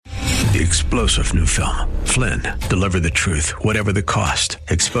the explosive new film, Flynn, deliver the truth, whatever the cost,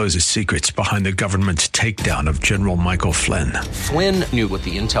 exposes secrets behind the government's takedown of General Michael Flynn. Flynn knew what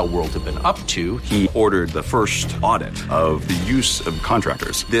the intel world had been up to. He ordered the first audit of the use of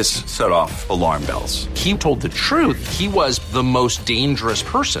contractors. This set off alarm bells. He told the truth. He was the most dangerous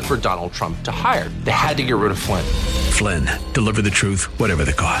person for Donald Trump to hire. They had to get rid of Flynn. Flynn, deliver the truth, whatever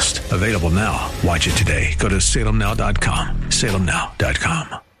the cost. Available now. Watch it today. Go to salemnow.com.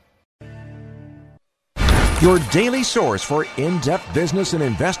 salemnow.com. Your daily source for in-depth business and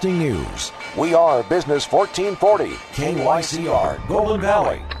investing news. We are Business 1440, KYCR, Golden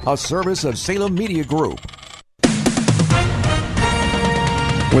Valley, a service of Salem Media Group.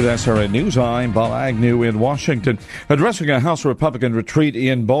 With SRN News, I'm Bob Agnew in Washington. Addressing a House Republican retreat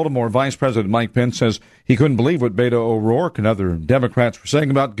in Baltimore, Vice President Mike Pence says he couldn't believe what Beto O'Rourke and other Democrats were saying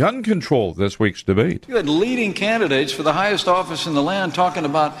about gun control this week's debate. You had leading candidates for the highest office in the land talking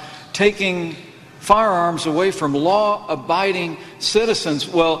about taking firearms away from law-abiding citizens.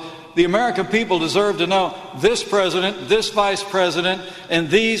 Well, the American people deserve to know this president, this vice president, and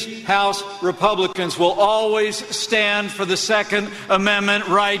these House Republicans will always stand for the Second Amendment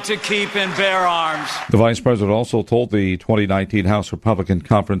right to keep and bear arms. The vice president also told the 2019 House Republican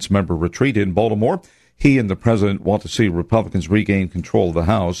Conference member retreat in Baltimore he and the president want to see Republicans regain control of the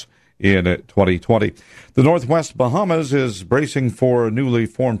House in 2020. The Northwest Bahamas is bracing for a newly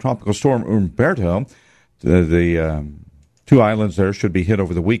formed tropical storm Humberto. The two islands there should be hit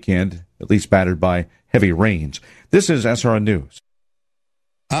over the weekend, at least battered by heavy rains. This is SRN News.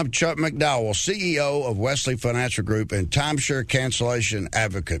 I'm Chuck McDowell, CEO of Wesley Financial Group and timeshare cancellation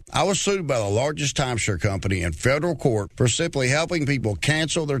advocate. I was sued by the largest timeshare company in federal court for simply helping people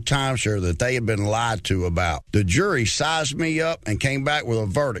cancel their timeshare that they had been lied to about. The jury sized me up and came back with a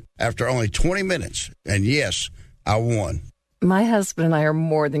verdict after only 20 minutes. And yes, I won. My husband and I are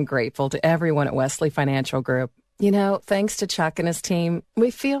more than grateful to everyone at Wesley Financial Group. You know, thanks to Chuck and his team, we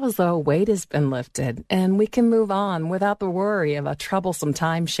feel as though a weight has been lifted and we can move on without the worry of a troublesome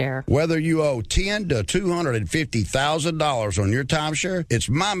timeshare. Whether you owe $10,000 to $250,000 on your timeshare, it's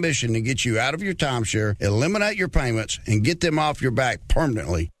my mission to get you out of your timeshare, eliminate your payments, and get them off your back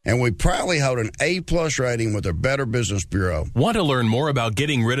permanently. And we proudly hold an A-plus rating with the Better Business Bureau. Want to learn more about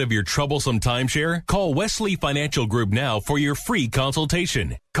getting rid of your troublesome timeshare? Call Wesley Financial Group now for your free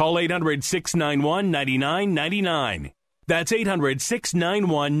consultation. Call 800-691-9999. That's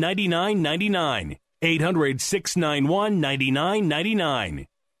 800-691-9999. 800-691-9999.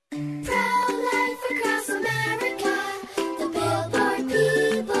 Pro-life across America, the Billboard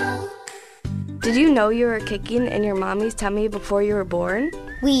people. Did you know you were kicking in your mommy's tummy before you were born?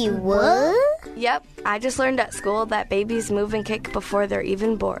 We were? Yep, I just learned at school that babies move and kick before they're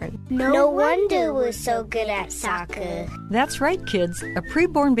even born. No wonder we're so good at soccer. That's right, kids. A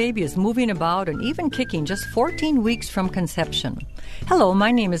preborn baby is moving about and even kicking just 14 weeks from conception. Hello, my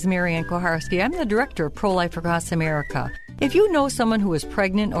name is Marianne Koharski. I'm the director of Pro-Life Across America. If you know someone who is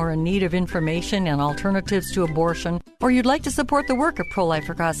pregnant or in need of information and alternatives to abortion, or you'd like to support the work of Pro-Life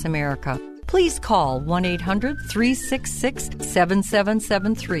Across America, please call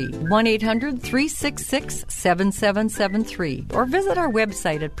 1-800-366-7773, 1-800-366-7773, or visit our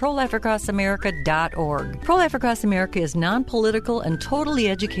website at prolifeacrossamerica.org. Pro-Life Across America is non-political and totally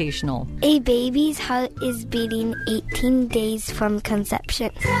educational. A baby's heart is beating 18 days from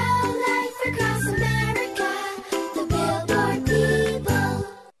conception. Pro-Life Across America, the Billboard people.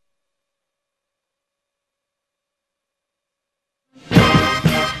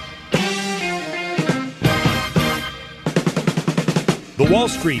 The Wall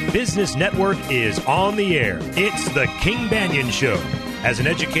Street Business Network is on the air. It's the King Banaian Show. As an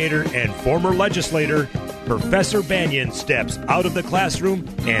educator and former legislator, Professor Banaian steps out of the classroom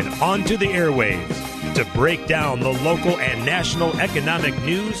and onto the airwaves to break down the local and national economic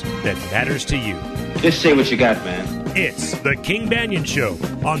news that matters to you. Just say what you got, man. It's the King Banaian Show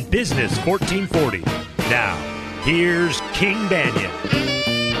on Business 1440. Now, here's King Banaian.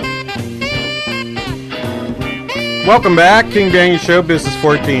 Welcome back, King Banaian Show, Business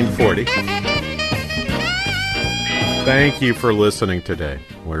 1440. Thank you for listening today.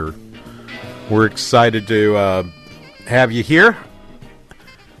 We're excited to have you here.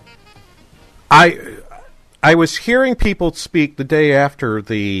 I was hearing people speak the day after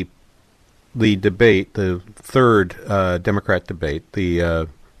the debate, the third Democrat debate, the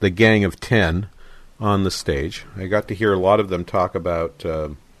Gang of 10 on the stage. I got to hear a lot of them talk about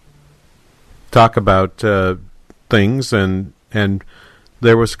things, and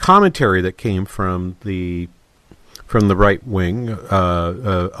there was commentary that came from the right wing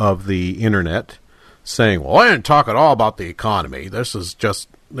of the internet, saying, well, I didn't talk at all about the economy. This is just,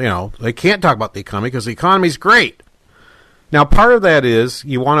 they can't talk about the economy because the economy's great. Now, part of that is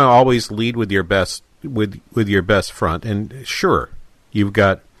you want to always lead with your best with your best front, and sure, you've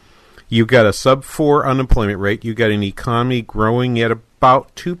got a sub-4 unemployment rate. You've got an economy growing at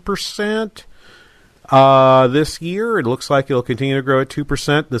about 2%. This year, it looks like it'll continue to grow at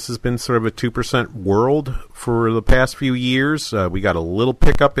 2%. This has been sort of a 2% world for the past few years. We got a little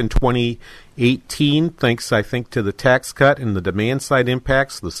pickup in 2018, thanks, I think, to the tax cut and the demand side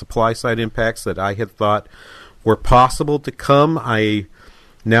impacts, the supply side impacts that I had thought were possible to come. I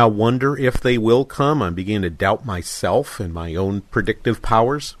now wonder if they will come. I'm beginning to doubt myself and my own predictive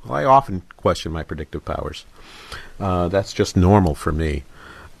powers. Well, I often question my predictive powers. That's just normal for me.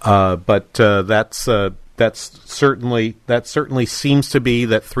 But that certainly seems to be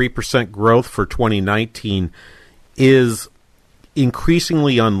that 3% growth for 2019 is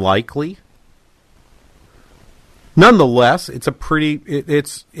increasingly unlikely. Nonetheless, it's a pretty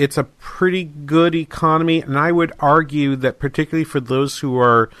good economy, and I would argue that particularly for those who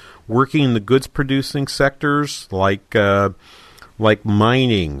are working in the goods producing sectors like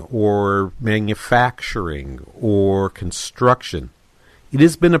mining or manufacturing or construction, it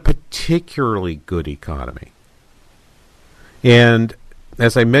has been a particularly good economy. And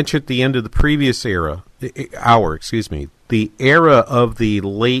as I mentioned at the end of the previous the era of the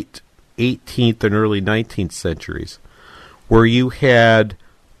late 18th and early 19th centuries, where you had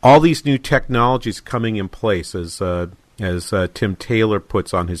all these new technologies coming in place, as Tim Taylor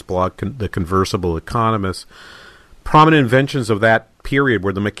puts on his blog, The Conversable Economist. Prominent inventions of that period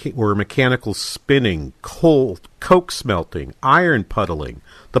were mechanical spinning, coke smelting, iron puddling,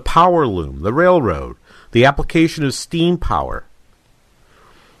 the power loom, the railroad, the application of steam power.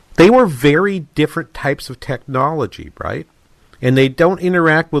 They were very different types of technology, right? And they don't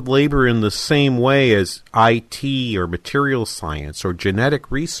interact with labor in the same way as IT or material science or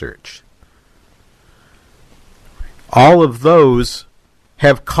genetic research. All of those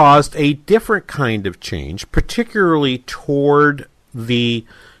have caused a different kind of change, particularly toward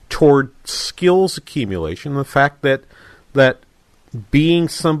skills accumulation. The fact that being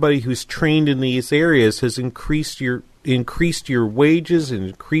somebody who's trained in these areas has increased your wages and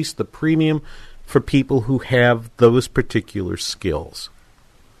increased the premium for people who have those particular skills.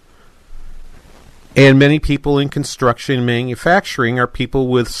 And many people in construction and manufacturing are people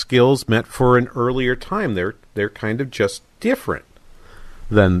with skills meant for an earlier time. They're kind of just different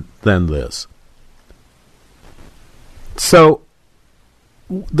than this. So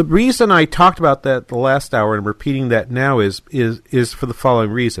the reason I talked about that the last hour, and I'm repeating that now, is for the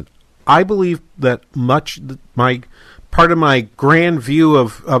following reason. I believe that part of my grand view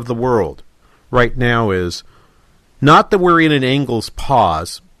of the world right now is not that we're in an Engels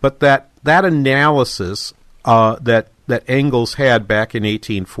pause, but that analysis that Engels had back in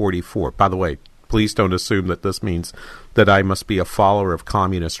 1844. By the way, please don't assume that this means that I must be a follower of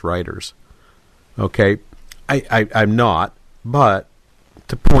communist writers. Okay? I'm not, but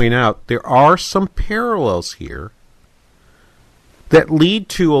to point out there are some parallels here that lead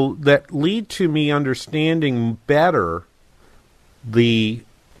to me understanding better the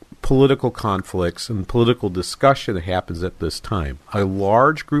political conflicts and political discussion that happens at this time. A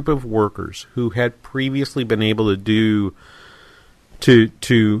large group of workers who had previously been able to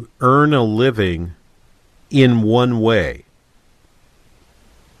earn a living in one way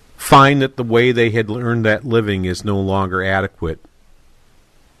find that the way they had earned that living is no longer adequate.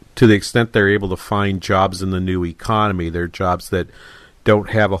 To the extent they're able to find jobs in the new economy, they're jobs that don't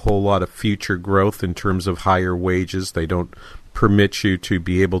have a whole lot of future growth in terms of higher wages. They don't permit you to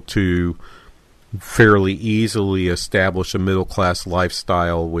be able to fairly easily establish a middle-class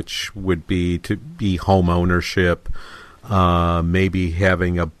lifestyle, which would be home ownership, maybe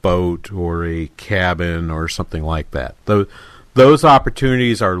having a boat or a cabin or something like that. Those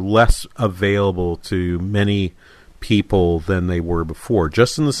opportunities are less available to many people than they were before,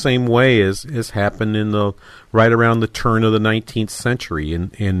 just in the same way as happened right around the turn of the 19th century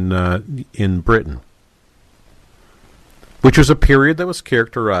in Britain, which was a period that was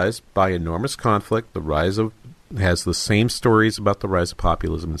characterized by enormous conflict. Has the same stories about the rise of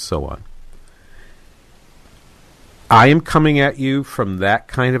populism and so on. I am coming at you from that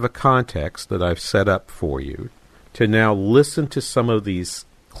kind of a context that I've set up for you to now listen to some of these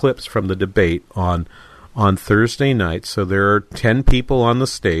clips from the debate on Thursday night. So there are 10 people on the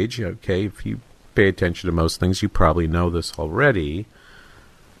stage. Okay, if you pay attention to most things, you probably know this already.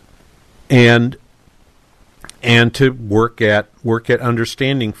 And and to work at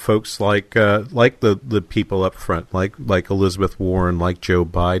understanding folks like the people up front, like Elizabeth Warren, like Joe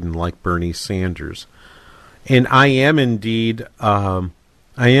Biden, like Bernie Sanders. And I am indeed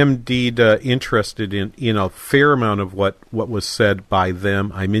interested in a fair amount of what was said by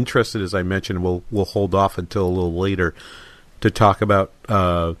them. I'm interested, as I mentioned, we'll hold off until a little later to talk about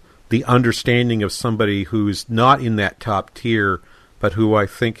the understanding of somebody who's not in that top tier, but who I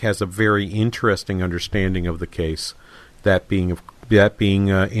think has a very interesting understanding of the case, that being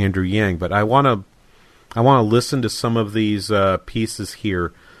Andrew Yang. But I want to listen to some of these pieces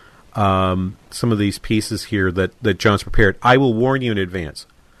here. That John's prepared. I will warn you in advance.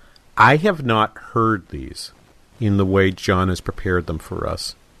 I have not heard these in the way John has prepared them for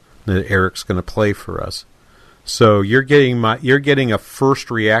us, that Eric's going to play for us. So you're getting a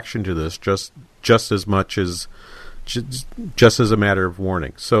first reaction to this, just as much as just as a matter of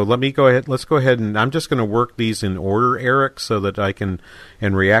warning. So let's go ahead and I'm just going to work these in order, Eric, so that I can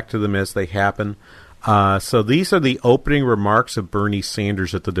react to them as they happen. So these are the opening remarks of Bernie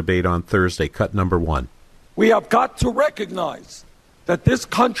Sanders at the debate on Thursday, cut number 1. We have got to recognize that this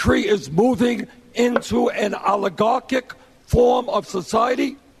country is moving into an oligarchic form of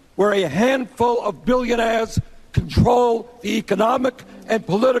society where a handful of billionaires control the economic and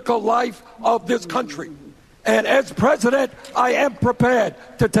political life of this country. And as president, I am prepared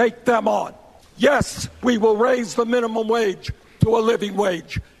to take them on. Yes, we will raise the minimum wage to a living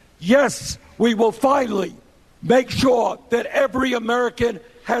wage. Yes, we will finally make sure that every American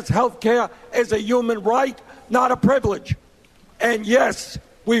has health care as a human right, not a privilege. And yes,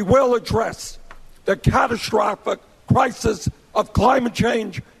 we will address the catastrophic crisis of climate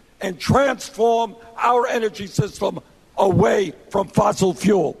change and transform our energy system away from fossil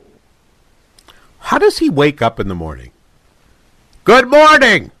fuel. How does he wake up in the morning? Good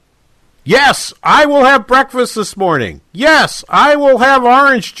morning! Yes, I will have breakfast this morning. Yes, I will have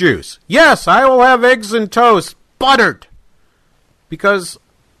orange juice. Yes, I will have eggs and toast, buttered. Because,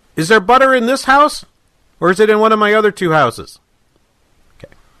 is there butter in this house? Or is it in one of my other 2 houses?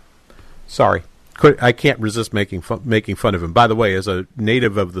 Okay. Sorry. I can't resist making fun of him. By the way, as a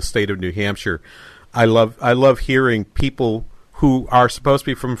native of the state of New Hampshire, I love hearing people who are supposed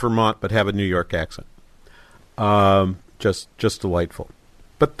to be from Vermont but have a New York accent. Just delightful.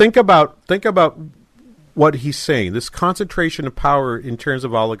 But think about what he's saying. This concentration of power in terms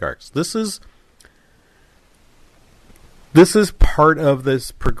of oligarchs. This is part of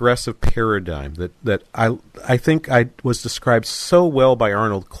this progressive paradigm that I think was described so well by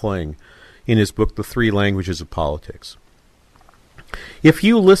Arnold Kling in his book, The 3 Languages of Politics. If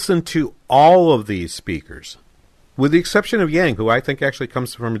you listen to all of these speakers, with the exception of Yang, who I think actually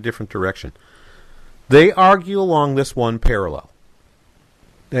comes from a different direction, they argue along this one parallel,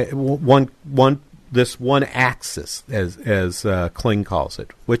 this one axis, as Kling calls it,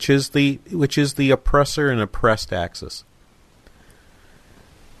 which is the oppressor and oppressed axis.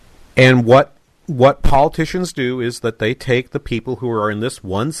 And what politicians do is that they take the people who are in this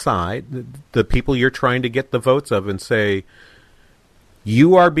one side, the people you're trying to get the votes of, and say,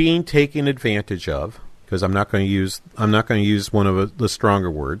 you are being taken advantage of, because I'm not going to use one of the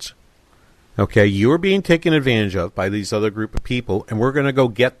stronger words. Okay, you are being taken advantage of by these other group of people, and we're going to go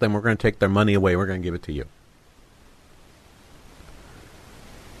get them. We're going to take their money away. We're going to give it to you.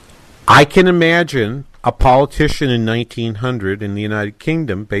 I can imagine a politician in 1900 in the United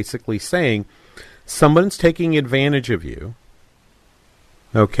Kingdom basically saying, someone's taking advantage of you,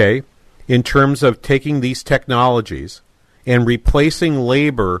 okay, in terms of taking these technologies and replacing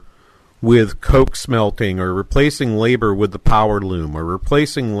labor with coke smelting, or replacing labor with the power loom, or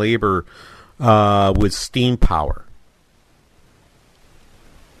replacing labor with steam power.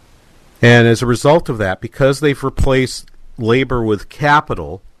 And as a result of that, because they've replaced labor with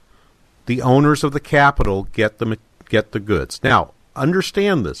capital, the owners of the capital get the goods. Now,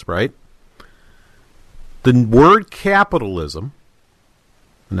 understand this, right? The word capitalism,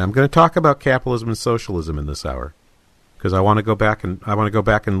 and I'm going to talk about capitalism and socialism in this hour, because I want to go back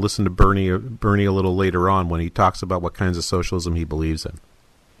and listen to Bernie a little later on when he talks about what kinds of socialism he believes in.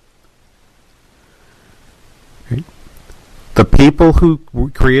 Okay. The people who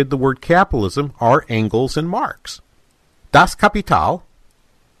created the word capitalism are Engels and Marx. Das Kapital.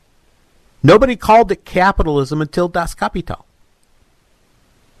 Nobody called it capitalism until Das Kapital.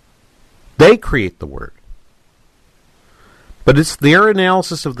 They create the word. But it's their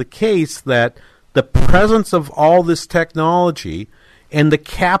analysis of the case that the presence of all this technology and the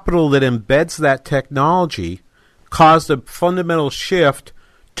capital that embeds that technology caused a fundamental shift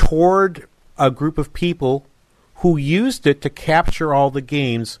toward a group of people who used it to capture all the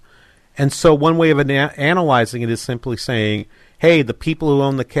gains And so one way of analyzing it is simply saying, hey, the people who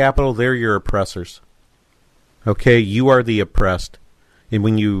own the Capitol, they're your oppressors. Okay, you are the oppressed. And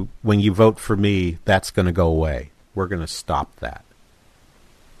when you vote for me, that's going to go away. We're going to stop that.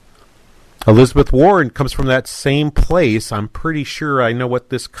 Elizabeth Warren comes from that same place. I'm pretty sure I know what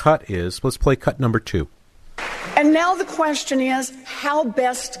this cut is. Let's play cut number 2. And now the question is, how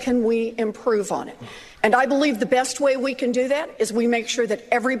best can we improve on it? And I believe the best way we can do that is we make sure that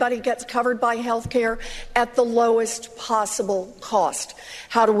everybody gets covered by health care at the lowest possible cost.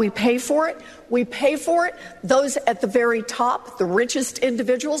 How do we pay for it? We pay for it. Those at the very top, the richest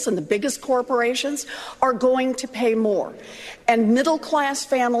individuals and the biggest corporations, are going to pay more. And middle-class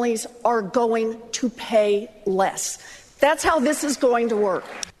families are going to pay less. That's how this is going to work.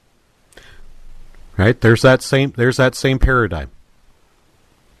 Right? There's that same paradigm.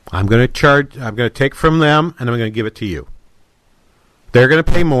 I'm going to take from them, and I'm going to give it to you. They're going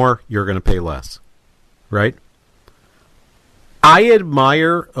to pay more, you're going to pay less. Right? I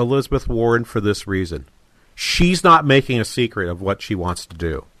admire Elizabeth Warren for this reason. She's not making a secret of what she wants to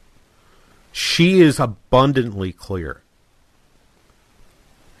do. She is abundantly clear.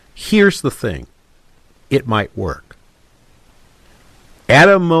 Here's the thing. It might work. At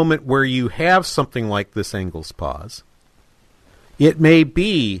a moment where you have something like this Engels pause, it may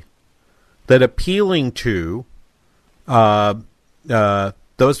be that appealing to those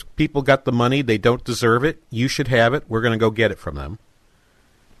people got the money, they don't deserve it, you should have it, we're going to go get it from them,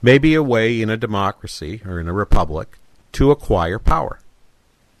 may be a way in a democracy or in a republic to acquire power.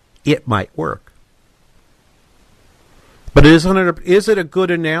 It might work. But is it a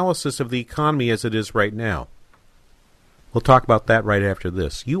good analysis of the economy as it is right now? We'll talk about that right after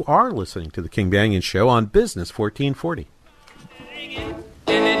this. You are listening to The King Banaian Show on Business 1440. And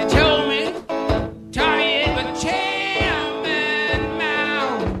they told me, Tommy, it was Chairman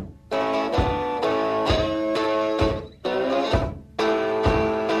Mao.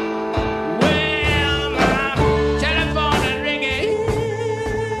 Well, my telephone is ringing.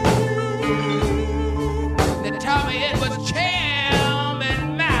 They told me it was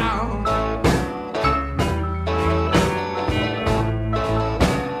Chairman Mao.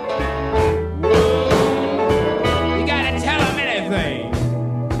 Whoa, you gotta tell him anything.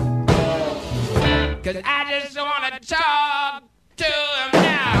 'Cause I just want to talk to him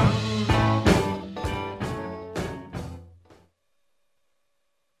now.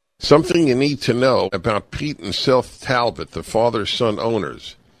 Something you need to know about Pete and Seth Talbot, the father-son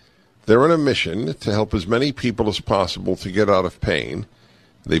owners. They're on a mission to help as many people as possible to get out of pain.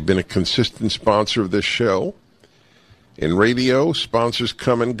 They've been a consistent sponsor of this show. In radio, sponsors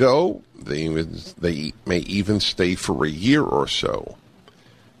come and go. They may even stay for a year or so,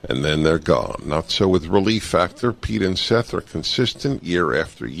 and then they're gone. Not so with Relief Factor. Pete and Seth are consistent year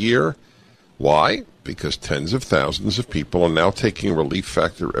after year. Why? Because tens of thousands of people are now taking Relief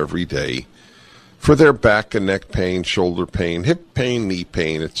Factor every day for their back and neck pain, shoulder pain, hip pain, knee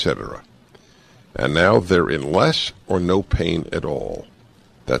pain, etc. And now they're in less or no pain at all.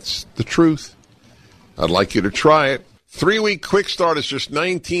 That's the truth. I'd like you to try it. 3-week quick start is just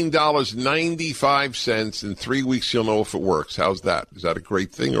 $19.95. In 3 weeks, you'll know if it works. How's that? Is that a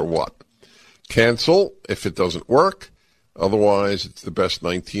great thing or what? Cancel if it doesn't work. Otherwise, it's the best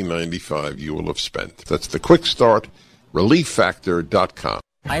 $19.95 you will have spent. That's the quick start, ReliefFactor.com.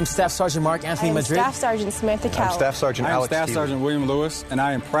 I'm Staff Sergeant Mark Anthony Madrid. Staff Sergeant Samantha Cowell. I'm Staff Sergeant Alex Staff Stevens. Sergeant William Lewis, and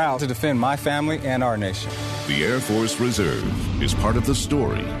I am proud to defend my family and our nation. The Air Force Reserve is part of the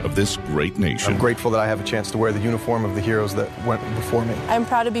story of this great nation. I'm grateful that I have a chance to wear the uniform of the heroes that went before me. I'm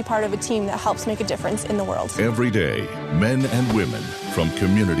proud to be part of a team that helps make a difference in the world. Every day, men and women from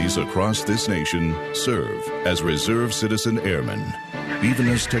communities across this nation serve as Reserve Citizen Airmen. Even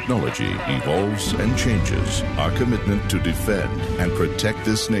as technology evolves and changes, our commitment to defend and protect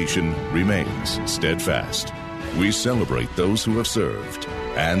this nation remains steadfast. We celebrate those who have served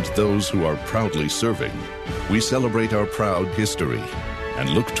and those who are proudly serving. We celebrate our proud history and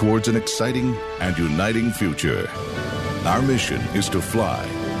look towards an exciting and uniting future. Our mission is to fly,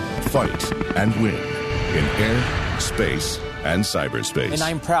 fight, and win in air, space, and cyberspace. And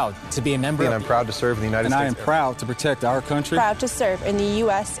I'm proud to be a member And I'm proud to serve in the United States. And I am proud to protect our country. Proud to serve in the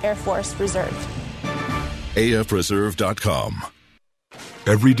U.S. Air Force Reserve. AFReserve.com.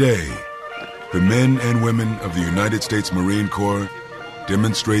 Every day, the men and women of the United States Marine Corps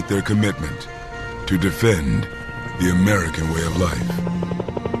demonstrate their commitment to defend the American way of life.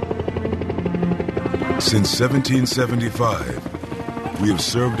 Since 1775, we have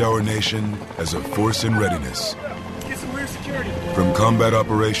served our nation as a force in readiness. From combat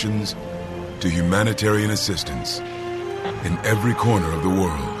operations to humanitarian assistance, in every corner of the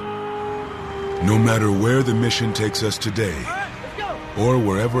world, No matter where the mission takes us today, or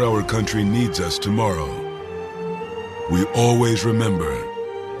wherever our country needs us tomorrow, we always remember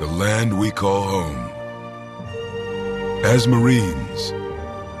the land we call home. As Marines,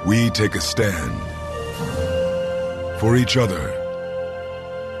 we take a stand for each other,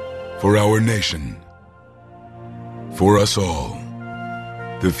 for our nation, for us all.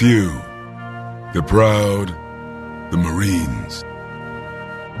 The few, the proud, the Marines.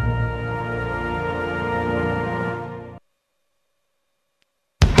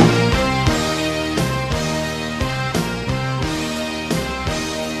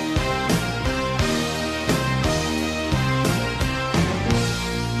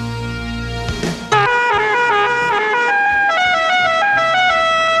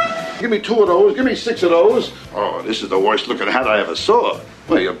 Give me 2 of those. Give me 6 of those. Oh, this is the worst looking hat I ever saw.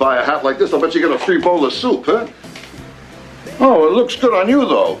 Well, you buy a hat like this, I'll bet you get a free bowl of soup, huh? Oh, it looks good on you,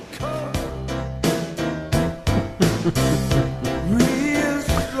 though.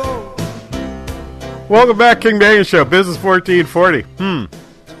 Welcome back, King Banyan Show, Business 1440.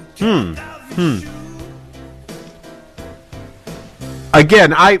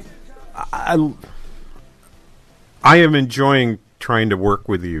 Again, I am enjoying trying to work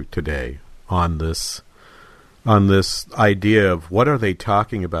with you today on this idea of what are they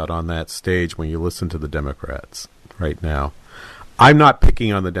talking about on that stage when you listen to the Democrats right now. I'm not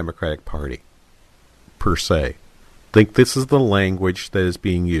picking on the Democratic Party per se. Think this is the language that is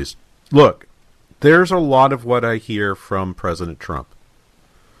being used. Look, there's a lot of what I hear from President Trump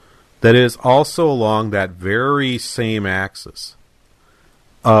that is also along that very same axis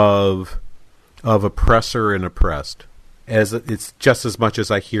of oppressor and oppressed. As it's just as much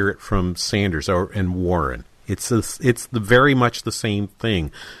as I hear it from Sanders and Warren. It's very much the same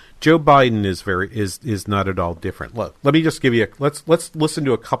thing. Joe Biden is not at all different. Look, let me just give you let's listen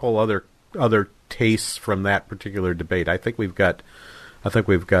to a couple other tastes from that particular debate. I think we've got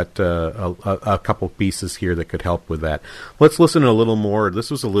a couple pieces here that could help with that. Let's listen to a little more. This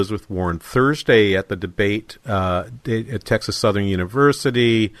was Elizabeth Warren Thursday at the debate at Texas Southern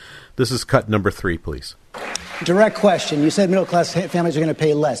University. This is cut number 3, please. Direct question. You said middle-class families are going to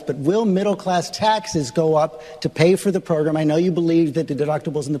pay less, but will middle-class taxes go up to pay for the program? I know you believe that the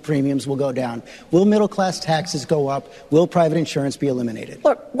deductibles and the premiums will go down. Will middle-class taxes go up? Will private insurance be eliminated?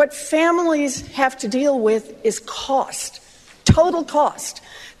 Look, what families have to deal with is cost, total cost.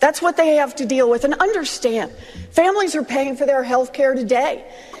 That's what they have to deal with. And understand, families are paying for their health care today.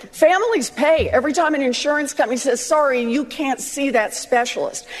 Families pay every time an insurance company says, sorry, you can't see that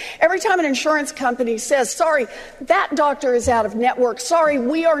specialist. Every time an insurance company says, sorry, that doctor is out of network. Sorry,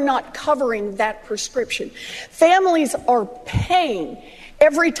 we are not covering that prescription. Families are paying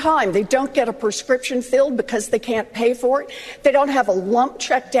every time they don't get a prescription filled because they can't pay for it. They don't have a lump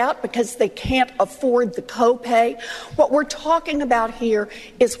checked out because they can't afford the copay. What we're talking about here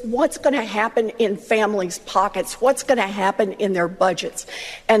is what's going to happen in families' pockets, what's going to happen in their budgets.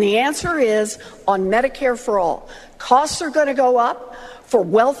 And the answer is on Medicare for All. Costs are going to go up for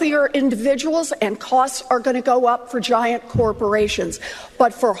wealthier individuals, and costs are going to go up for giant corporations.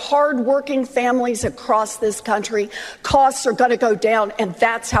 But for hardworking families across this country, costs are going to go down, and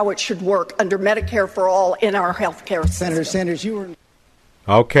that's how it should work under Medicare for All in our health care system. Senator Sanders, you were...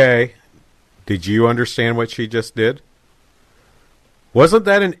 Okay. Did you understand what she just did? Wasn't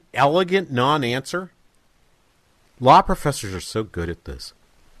that an elegant non-answer? Law professors are so good at this.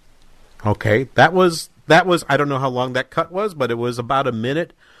 Okay, that was, I don't know how long that cut was, but it was about a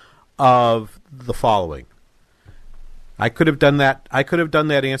minute of the following. I could have done that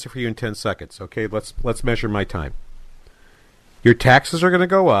answer for you in 10 seconds. Okay, let's measure my time. Your taxes are going to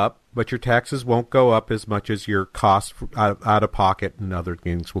go up, but your taxes won't go up as much as your costs out of pocket and other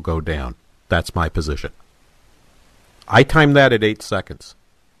things will go down. That's my position. I timed that at 8 seconds.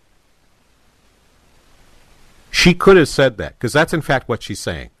 She could have said that, because that's in fact what she's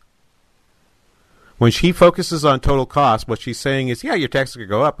saying. When she focuses on total cost, what she's saying is, yeah, your taxes could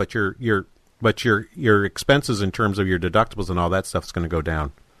go up, but your expenses in terms of your deductibles and all that stuff is going to go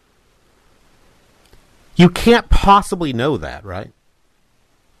down. You can't possibly know that, right?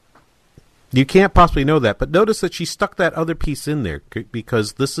 You can't possibly know that. But notice that she stuck that other piece in there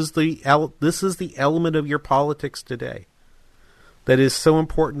because this is the element of your politics today that is so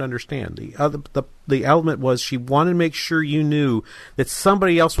important to understand. The element was she wanted to make sure you knew that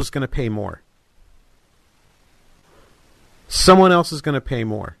somebody else was going to pay more. Someone else is going to pay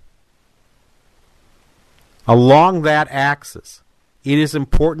more. Along that axis, it is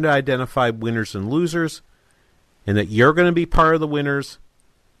important to identify winners and losers, and that you're going to be part of the winners,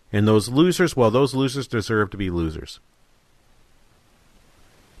 and those losers, well, those losers deserve to be losers.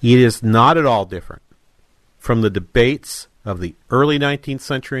 It is not at all different from the debates of the early 19th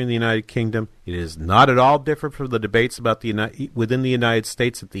century in the United Kingdom. It is not at all different from the debates about within the United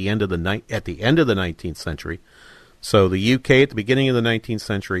States at the end of the 19th century. So the UK at the beginning of the 19th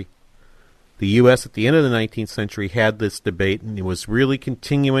century, the U.S. at the end of the 19th century had this debate, and it was really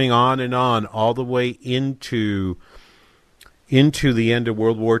continuing on and on all the way into the end of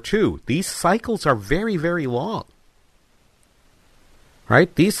World War II. These cycles are very, very long.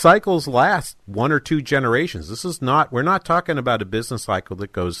 Right? These cycles last 1 or 2 generations. We're not talking about a business cycle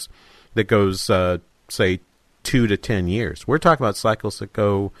that goes say 2 to 10 years. We're talking about cycles that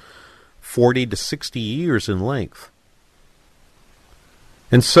go 40 to 60 years in length.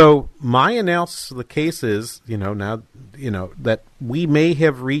 And so my analysis of the case is, that we may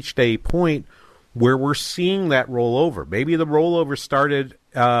have reached a point where we're seeing that rollover. Maybe the rollover started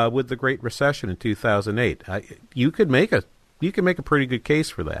with the Great Recession in 2008. You could make a pretty good case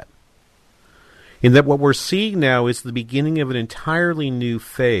for that. In that what we're seeing now is the beginning of an entirely new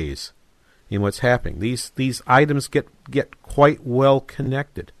phase in what's happening. These items get quite well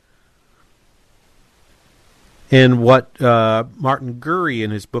connected. And what Martin Gurry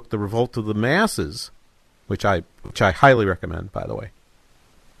in his book The Revolt of the Masses, which I highly recommend, by the way.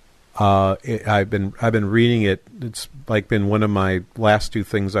 I've been reading it. It's like been one of my last 2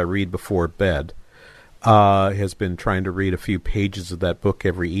 things I read before bed. Has been trying to read a few pages of that book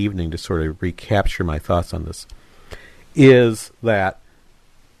every evening to sort of recapture my thoughts on this. Is that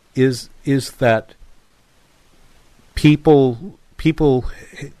people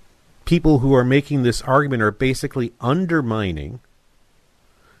who are making this argument are basically undermining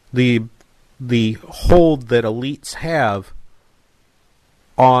the hold that elites have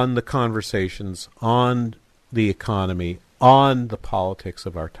on the conversations, on the economy, on the politics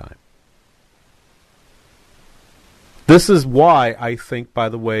of our time. This is why I think, by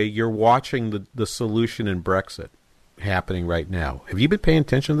the way, you're watching the solution in Brexit happening right now. Have you been paying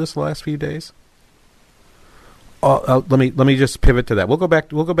attention to this the last few days? Let me just pivot to that. We'll go back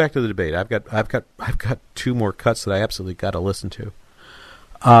to the debate. I've got 2 more cuts that I absolutely got to listen to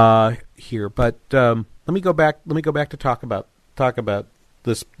here. But let me go back to talk about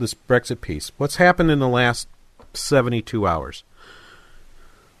this Brexit piece. What's happened in the last 72 hours?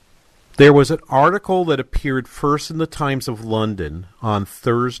 There was an article that appeared first in the Times of London on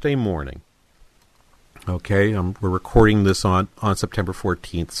Thursday morning. Okay, we're recording this on September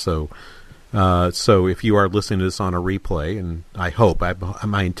 14th, so if you are listening to this on a replay, and I hope,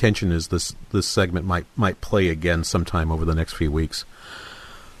 my intention is this segment might play again sometime over the next few weeks.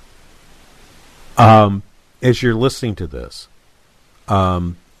 As you're listening to this,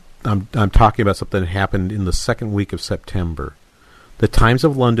 I'm talking about something that happened in the second week of September. The Times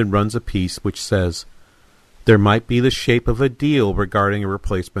of London runs a piece which says there might be the shape of a deal regarding a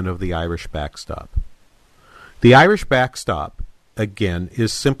replacement of the Irish backstop. The Irish backstop, again,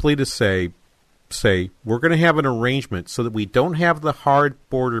 is simply to say we're going to have an arrangement so that we don't have the hard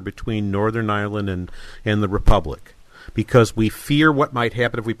border between Northern Ireland and the Republic, because we fear what might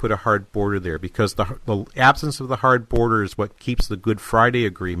happen if we put a hard border there, because the absence of the hard border is what keeps the Good Friday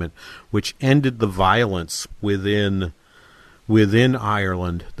Agreement, which ended the violence within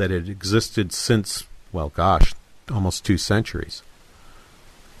Ireland that had existed since, almost 2 centuries.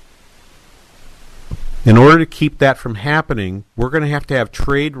 In order to keep that from happening, we're going to have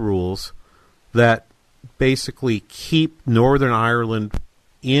trade rules that basically keep Northern Ireland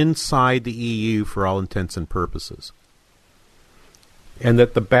inside the EU for all intents and purposes. And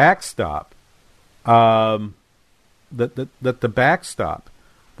that the backstop, that the backstop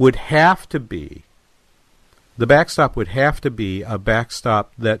would have to be a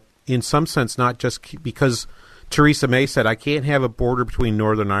backstop that, in some sense, not just because Theresa May said, I can't have a border between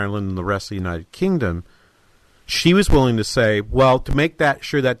Northern Ireland and the rest of the United Kingdom. She was willing to say, well, to make that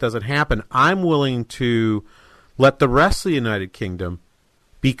sure that doesn't happen, I'm willing to let the rest of the United Kingdom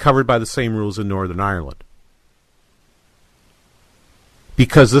be covered by the same rules in Northern Ireland.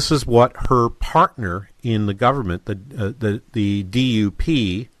 Because this is what her partner in the government, the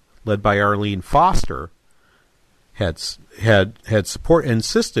DUP, led by Arlene Foster, had support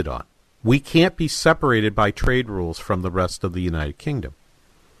insisted on. We can't be separated by trade rules from the rest of the United Kingdom,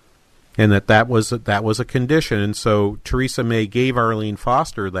 and that was a condition. And so Theresa May gave Arlene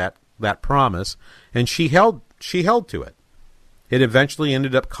Foster that promise, and she held to it. It eventually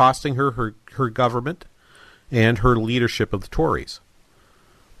ended up costing her government and her leadership of the Tories.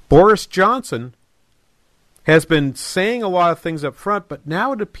 Boris Johnson has been saying a lot of things up front, but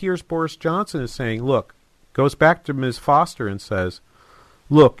now it appears Boris Johnson is saying, look, goes back to Ms. Foster and says,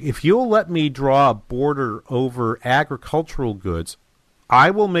 look, if you'll let me draw a border over agricultural goods, I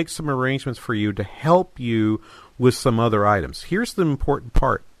will make some arrangements for you to help you with some other items. Here's the important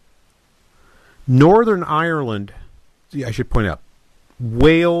part. Northern Ireland, I should point out,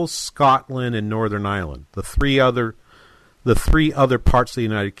 Wales, Scotland, and Northern Ireland, the three other parts of the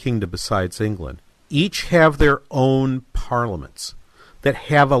United Kingdom besides England, each have their own parliaments that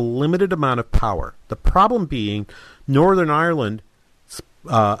have a limited amount of power. The problem being Northern Ireland's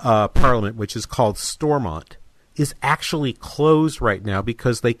parliament, which is called Stormont, is actually closed right now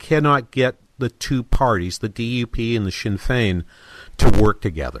because they cannot get the two parties, the DUP and the Sinn Féin, to work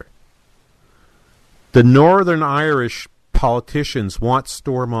together. The Northern Irish politicians want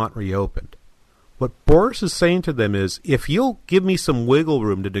Stormont reopened. What Boris is saying to them is, if you'll give me some wiggle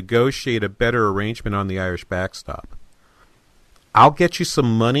room to negotiate a better arrangement on the Irish backstop, I'll get you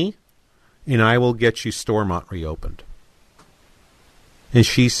some money and I will get you Stormont reopened. And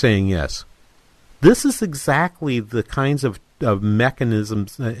she's saying yes. This is exactly the kinds of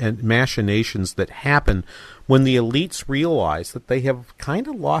mechanisms and machinations that happen when the elites realize that they have kind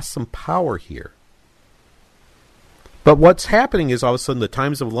of lost some power here. But what's happening is all of a sudden the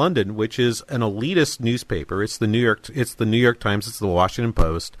Times of London, which is an elitist newspaper, it's the New York Times, it's the Washington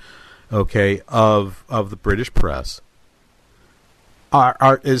Post, okay, of the British press,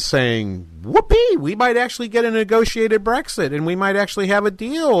 is saying, whoopee, we might actually get a negotiated Brexit and we might actually have a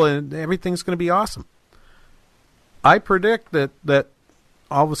deal and everything's going to be awesome. I predict that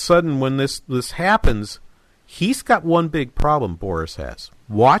all of a sudden when this happens, he's got one big problem, Boris has.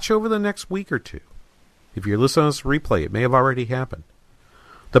 Watch over the next week or two. If you're listening to this replay, it may have already happened.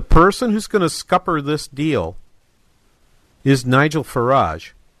 The person who's going to scupper this deal is Nigel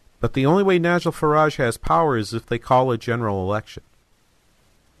Farage, but the only way Nigel Farage has power is if they call a general election.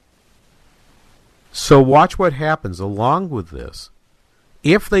 So watch what happens along with this.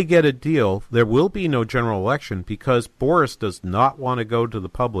 If they get a deal, there will be no general election because Boris does not want to go to the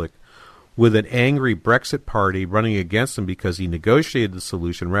public with an angry Brexit party running against him because he negotiated the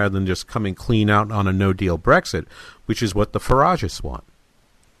solution rather than just coming clean out on a no-deal Brexit, which is what the Faragists want.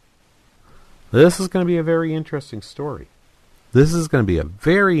 This is going to be a very interesting story. This is going to be a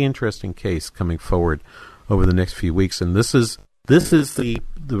very interesting case coming forward over the next few weeks, and this is this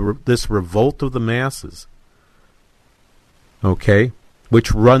revolt of the masses, okay,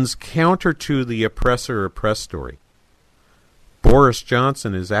 which runs counter to the oppressor-oppressed story. Boris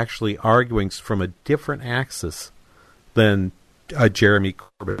Johnson is actually arguing from a different axis than Jeremy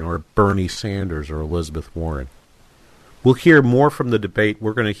Corbyn or Bernie Sanders or Elizabeth Warren. We'll hear more from the debate.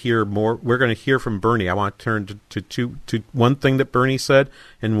 We're going to hear more. We're going to hear from Bernie. I want to turn to one thing that Bernie said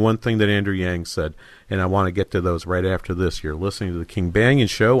and one thing that Andrew Yang said, and I want to get to those right after this. You're listening to the King Banaian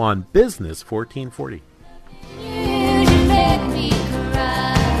Show on Business 1440.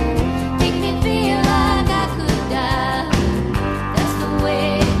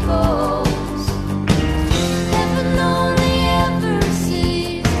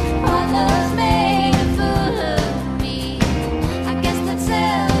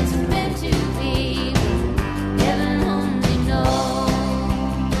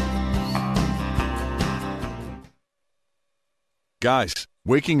 Guys,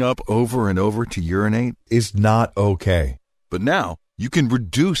 waking up over and over to urinate is not okay. But now, you can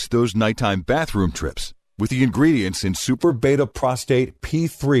reduce those nighttime bathroom trips with the ingredients in Super Beta Prostate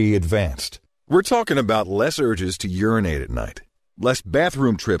P3 Advanced. We're talking about less urges to urinate at night, less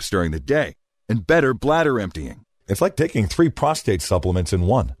bathroom trips during the day, and better bladder emptying. It's like taking 3 prostate supplements in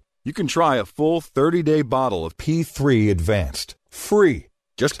one. You can try a full 30-day bottle of P3 Advanced. Free.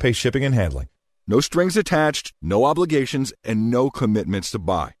 Just pay shipping and handling. No strings attached, no obligations, and no commitments to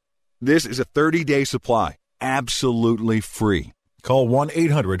buy. This is a 30-day supply, absolutely free. Call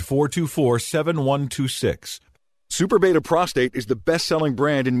 1-800-424-7126. Super Beta Prostate is the best-selling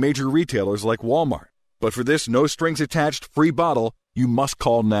brand in major retailers like Walmart. But for this no-strings-attached free bottle, you must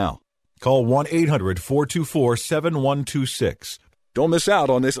call now. Call 1-800-424-7126. Don't miss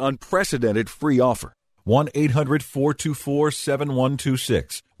out on this unprecedented free offer.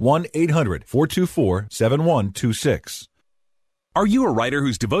 1-800-424-7126. 1-800-424-7126. Are you a writer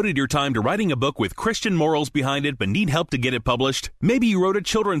who's devoted your time to writing a book with Christian morals behind it but need help to get it published? Maybe you wrote a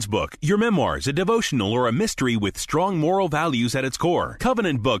children's book, your memoirs, a devotional, or a mystery with strong moral values at its core.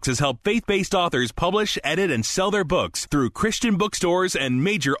 Covenant Books has helped faith-based authors publish, edit, and sell their books through Christian bookstores and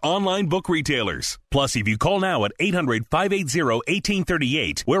major online book retailers. Plus, if you call now at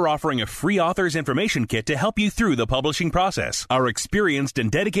 800-580-1838, we're offering a free author's information kit to help you through the publishing process. Our experienced and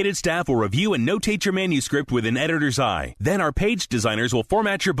dedicated staff will review and notate your manuscript with an editor's eye. Then our page designers will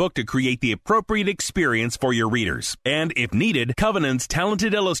format your book to create the appropriate experience for your readers. And if needed, Covenant's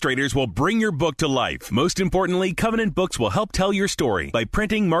talented illustrators will bring your book to life. Most importantly, Covenant Books will help tell your story by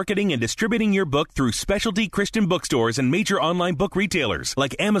printing, marketing, and distributing your book through specialty Christian bookstores and major online book retailers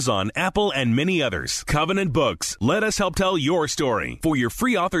like Amazon, Apple, and many others. Covenant Books. Let us help tell your story. For your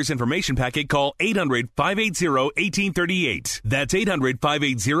free author's information packet, call 800-580-1838. That's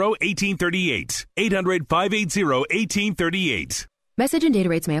 800-580-1838. 800-580-1838. Message and data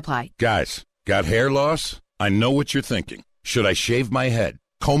rates may apply. Guys, got hair loss? I know what you're thinking. Should I shave my head?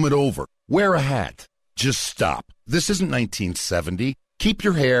 Comb it over? Wear a hat? Just stop. This isn't 1970. Keep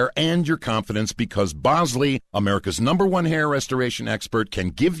your hair and your confidence because Bosley, America's #1 hair restoration expert, can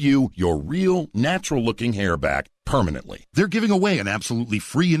give you your real, natural-looking hair back permanently. They're giving away an absolutely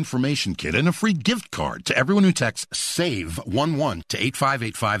free information kit and a free gift card to everyone who texts SAVE11 to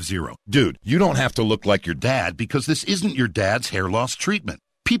 85850. Dude, you don't have to look like your dad Because this isn't your dad's hair loss treatment.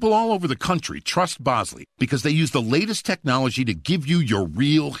 People all over the country trust Bosley because they use the latest technology to give you your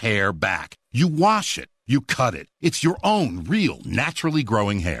real hair back. You wash it. You cut it. It's your own real, naturally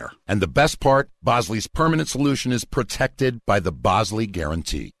growing hair. And the best part, Bosley's permanent solution is protected by the Bosley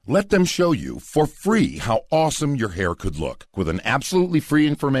Guarantee. Let them show you for free how awesome your hair could look with an absolutely free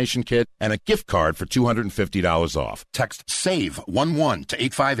information kit and a gift card for $250 off. Text SAVE11 to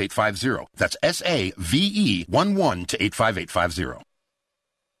 85850. That's SAVE11 to 85850.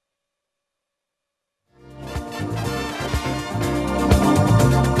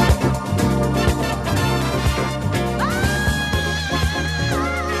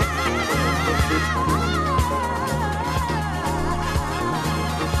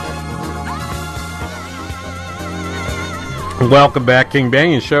 Welcome back, King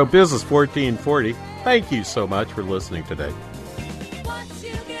Banyan Show, Business 1440. Thank you so much for listening today.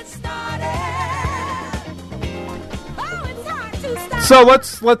 So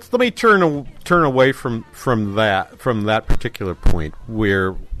let me turn away from that particular point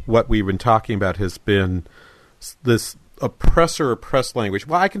where what we've been talking about has been this oppressor-oppressed language.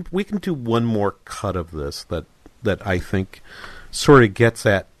 Well, we can do one more cut of this that I think sort of gets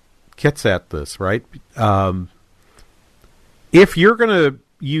at this, right? If you're going to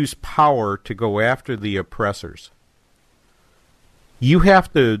use power to go after the oppressors, you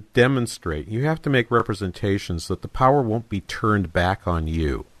have to demonstrate, you have to make representations that the power won't be turned back on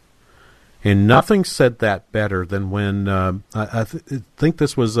you. And nothing said that better than when, I think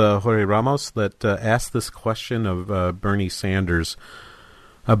this was Jorge Ramos that asked this question of Bernie Sanders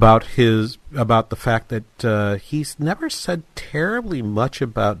about the fact that he's never said terribly much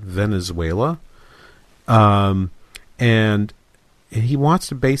about Venezuela. And he wants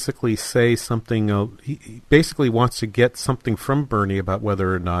to basically say something, he basically wants to get something from Bernie about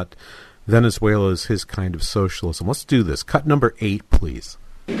whether or not Venezuela is his kind of socialism. Let's do this. Cut number 8, please.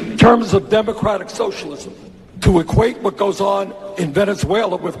 In terms of democratic socialism, to equate what goes on in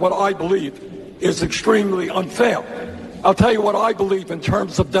Venezuela with what I believe is extremely unfair. I'll tell you what I believe in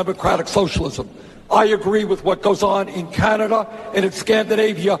terms of democratic socialism. I agree with what goes on in Canada and in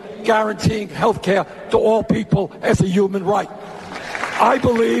Scandinavia, guaranteeing health care to all people as a human right. I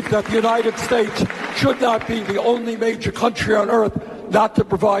believe that the United States should not be the only major country on earth not to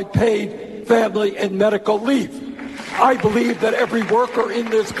provide paid family and medical leave. I believe that every worker in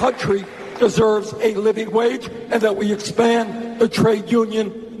this country deserves a living wage and that we expand the trade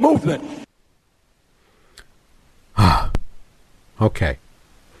union movement. Okay.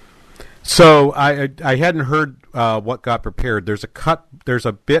 So I hadn't heard what got prepared. There's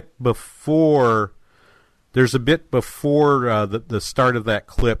a bit before the start of that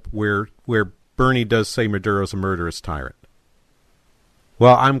clip where Bernie does say Maduro's a murderous tyrant.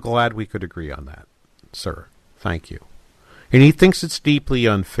 Well, I'm glad we could agree on that, sir. Thank you. And he thinks it's deeply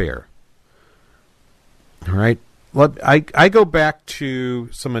unfair. All right. I go back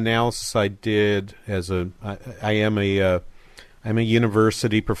to some analysis I did I'm a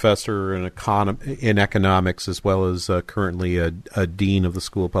university professor in economics, as well as currently a dean of the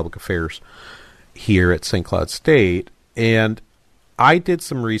School of Public Affairs here at St. Cloud State. And I did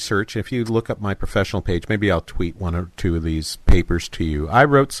some research. If you look up my professional page, maybe I'll tweet one or two of these papers to you. I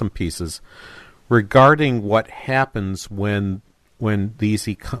wrote some pieces regarding what happens when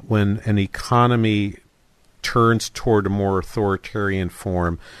an economy turns toward a more authoritarian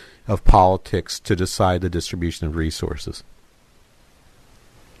form of politics to decide the distribution of resources.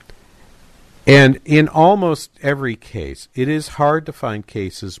 And in almost every case, it is hard to find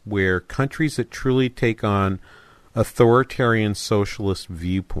cases where countries that truly take on authoritarian socialist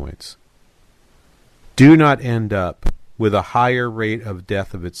viewpoints do not end up with a higher rate of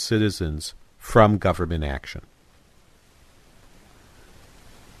death of its citizens from government action.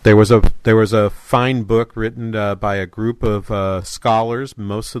 There was a fine book written by a group of scholars,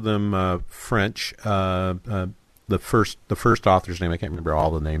 most of them French. The first author's name, I can't remember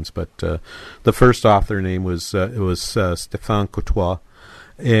all the names, but the first author name was Stéphane Courtois,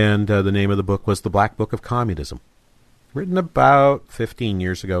 and the name of the book was The Black Book of Communism, written about 15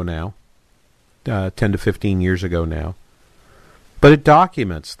 years ago now, 10 to 15 years ago now, but it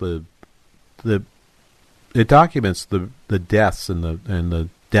documents the deaths and the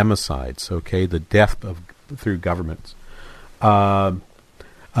democides, okay, the death through governments.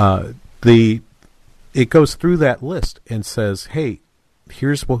 It goes through that list and says, hey,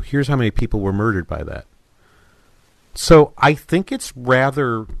 here's how many people were murdered by that. So I think it's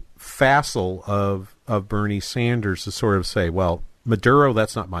rather facile of Bernie Sanders to sort of say, well, Maduro,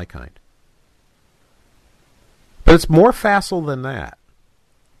 that's not my kind. But it's more facile than that.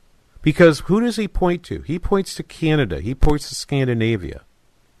 Because who does he point to? He points to Canada. He points to Scandinavia.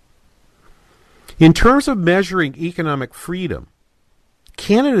 In terms of measuring economic freedom,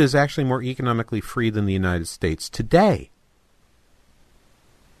 Canada is actually more economically free than the United States today.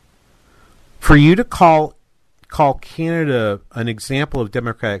 For you to call Canada an example of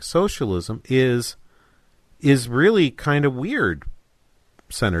democratic socialism is really kind of weird,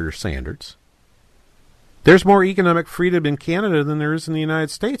 Senator Sanders. There's more economic freedom in Canada than there is in the United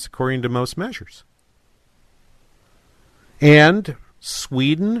States, according to most measures. And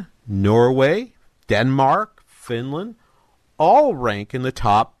Sweden, Norway, Denmark, Finland all rank in the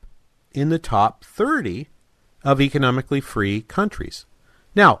top 30 of economically free countries.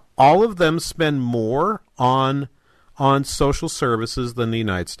 Now, all of them spend more on social services than the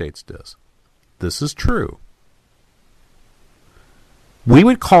United States does. This is true. We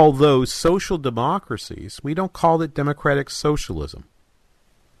would call those social democracies. We don't call it democratic socialism.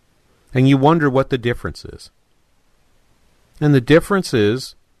 And you wonder what the difference is. And the difference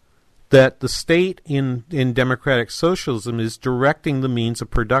is that the state in democratic socialism is directing the means of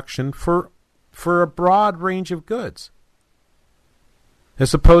production for a broad range of goods,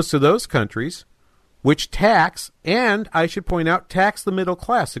 as opposed to those countries which tax, and I should point out, tax the middle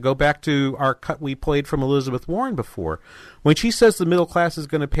class. To go back to our cut we played from Elizabeth Warren before, when she says the middle class is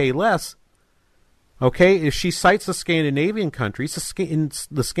going to pay less, okay, if she cites the Scandinavian countries, in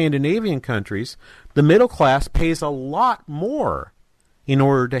the Scandinavian countries, the middle class pays a lot more in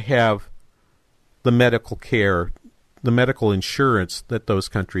order to have the medical care, the medical insurance that those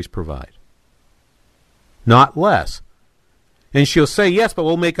countries provide. Not less. And she'll say, yes, but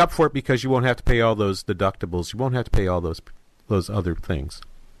we'll make up for it because you won't have to pay all those deductibles. You won't have to pay all those other things.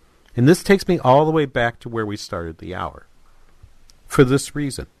 And this takes me all the way back to where we started the hour. For this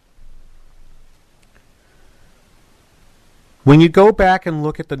reason. When you go back and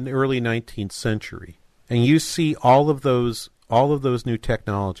look at the early 19th century, and you see all of those new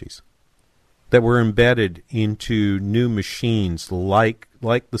technologies that were embedded into new machines like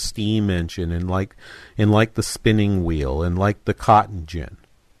the steam engine and like the spinning wheel and like the cotton gin.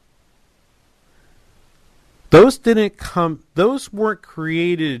 Those weren't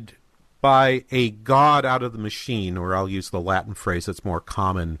created by a god out of the machine, or I'll use the Latin phrase that's more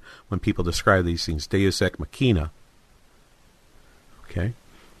common when people describe these things, deus ex machina. Okay?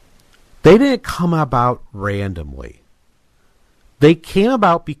 They didn't come about randomly. They came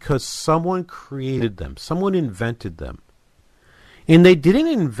about because someone created them. Someone invented them. And they didn't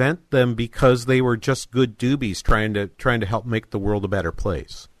invent them because they were just good doobies trying to help make the world a better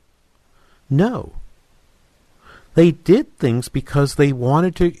place. No. They did things because they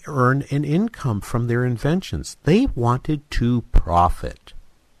wanted to earn an income from their inventions. They wanted to profit.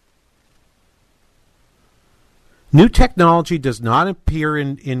 New technology does not appear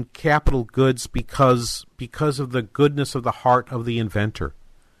in capital goods because of the goodness of the heart of the inventor.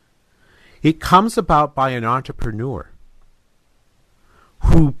 It comes about by an entrepreneur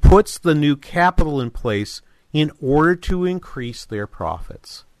who puts the new capital in place in order to increase their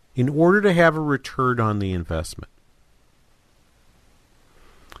profits, in order to have a return on the investment.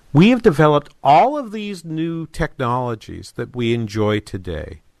 We have developed all of these new technologies that we enjoy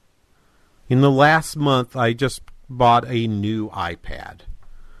today. In the last month, I just bought a new iPad.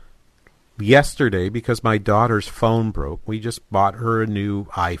 Yesterday, because my daughter's phone broke, we just bought her a new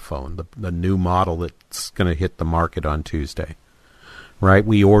iPhone, the new model that's going to hit the market on Tuesday. Right?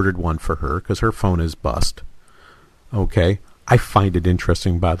 We ordered one for her because her phone is bust. Okay? I find it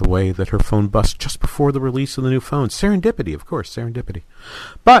interesting, by the way, that her phone buzzed just before the release of the new phone. Serendipity, of course, serendipity.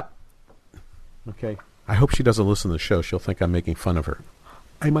 But, okay, I hope she doesn't listen to the show. She'll think I'm making fun of her.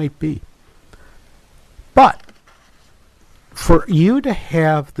 I might be. But, for you to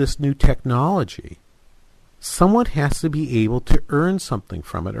have this new technology, someone has to be able to earn something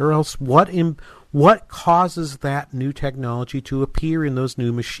from it, or else what causes that new technology to appear in those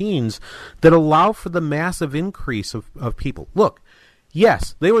new machines that allow for the massive increase of people? Look,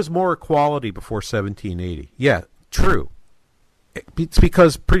 yes, there was more equality before 1780. Yeah, true. It's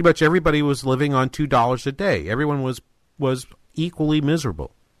because pretty much everybody was living on $2 a day. Everyone was equally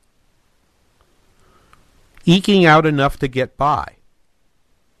miserable, eking out enough to get by.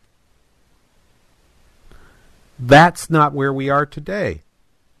 That's not where we are today.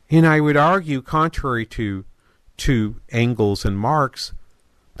 And I would argue, contrary to Engels and Marx,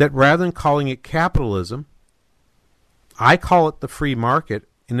 that rather than calling it capitalism, I call it the free market.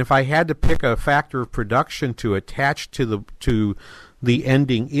 And if I had to pick a factor of production to attach to the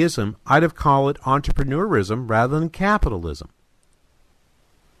ending ism, I'd have called it entrepreneurism rather than capitalism.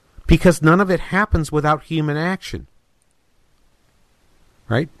 Because none of it happens without human action.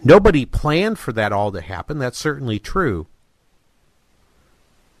 Right? Nobody planned for that all to happen. That's certainly true.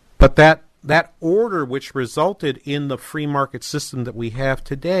 But that order which resulted in the free market system that we have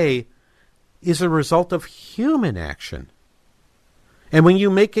today is a result of human action. And when you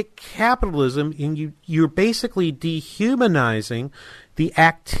make it capitalism, and you're basically dehumanizing the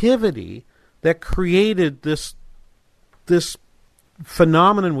activity that created this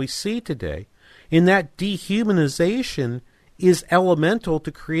phenomenon we see today, and that dehumanization is elemental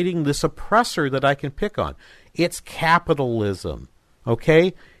to creating this oppressor that I can pick on. It's capitalism,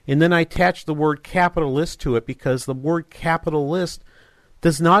 okay? And then I attach the word capitalist to it because the word capitalist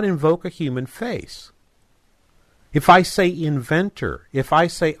does not invoke a human face. If I say inventor, if I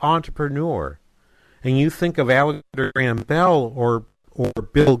say entrepreneur, and you think of Alexander Graham Bell or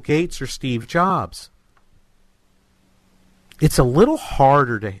Bill Gates or Steve Jobs, it's a little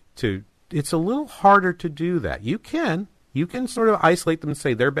harder to do that. You can sort of isolate them and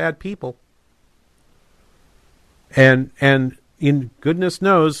say they're bad people. And in goodness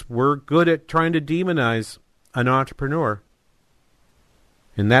knows, we're good at trying to demonize an entrepreneur.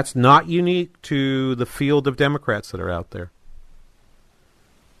 And that's not unique to the field of Democrats that are out there.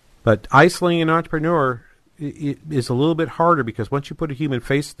 But isolating an entrepreneur is a little bit harder because once you put a human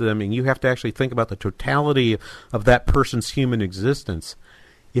face to them and you have to actually think about the totality of that person's human existence,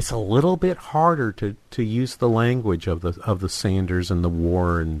 it's a little bit harder to use the language of the Sanders and the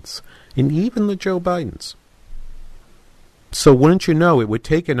Warrens and even the Joe Bidens. So wouldn't you know, it would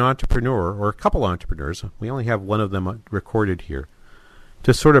take an entrepreneur or a couple entrepreneurs, we only have one of them recorded here,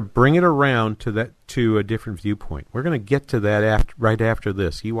 to sort of bring it around to a different viewpoint. We're going to get to that right after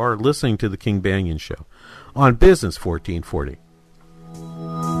this. You are listening to the King Banyan Show on Business 1440.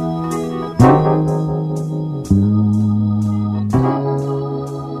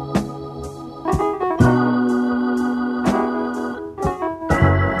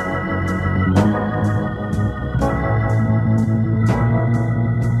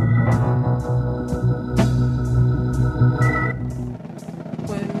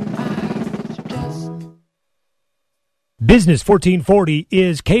 Business 1440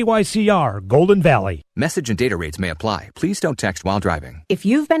 is KYCR, Golden Valley. Message and data rates may apply. Please don't text while driving. If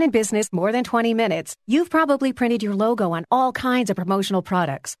you've been in business more than 20 minutes, you've probably printed your logo on all kinds of promotional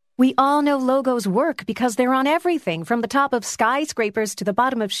products. We all know logos work because they're on everything from the top of skyscrapers to the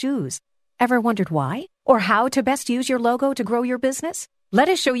bottom of shoes. Ever wondered why? Or how to best use your logo to grow your business? Let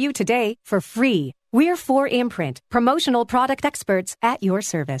us show you today for free. We're 4imprint, promotional product experts at your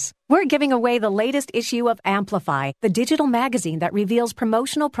service. We're giving away the latest issue of Amplify, the digital magazine that reveals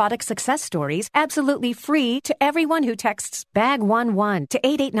promotional product success stories absolutely free to everyone who texts BAG11 to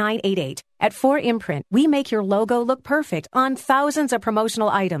 88988. At 4imprint, we make your logo look perfect on thousands of promotional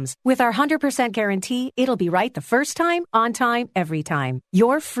items. With our 100% guarantee, it'll be right the first time, on time, every time.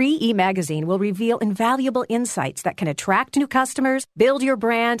 Your free e-magazine will reveal invaluable insights that can attract new customers, build your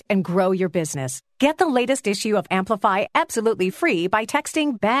brand, and grow your business. Get the latest issue of Amplify absolutely free by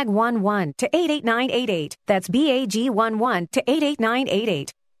texting BAG11 to 88988. That's BAG11 to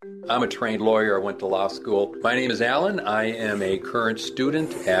 88988. I'm a trained lawyer. I went to law school. My name is Alan. I am a current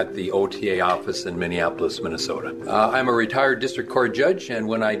student at the OTA office in Minneapolis, Minnesota. I'm a retired district court judge, and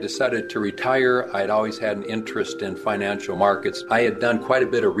when I decided to retire, I'd always had an interest in financial markets. I had done quite a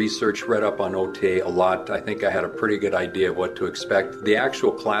bit of research, read up on OTA a lot. I think I had a pretty good idea of what to expect. The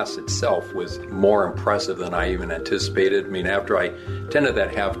actual class itself was more impressive than I even anticipated. I mean, after I attended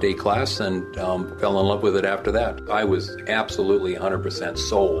that half-day class and fell in love with it after that, I was absolutely 100%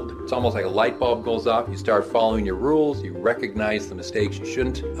 sold. It's almost like a light bulb goes off. You start following your rules. You recognize the mistakes you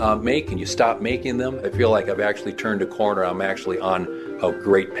shouldn't make, and you stop making them. I feel like I've actually turned a corner. I'm actually on a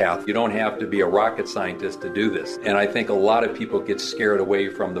great path. You don't have to be a rocket scientist to do this. And I think a lot of people get scared away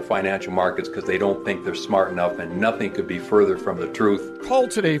from the financial markets because they don't think they're smart enough, and nothing could be further from the truth. Call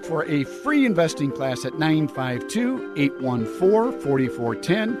today for a free investing class at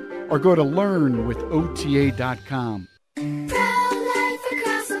 952-814-4410 or go to learnwithota.com.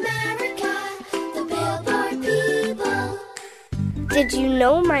 Did you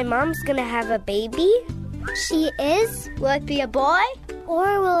know my mom's gonna have a baby? She is? Will it be a boy?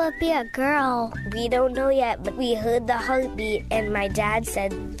 Or will it be a girl? We don't know yet, but we heard the heartbeat and my dad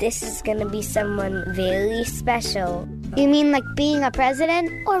said this is gonna be someone very special. You mean like being a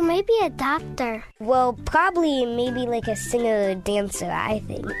president? Or maybe a doctor? Well, probably maybe like a singer or dancer, I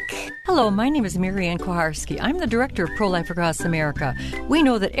think. Hello, my name is Marianne Koharski. I'm the director of Pro-Life Across America. We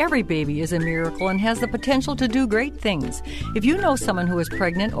know that every baby is a miracle and has the potential to do great things. If you know someone who is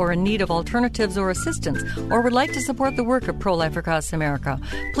pregnant or in need of alternatives or assistance or would like to support the work of Pro-Life Across America,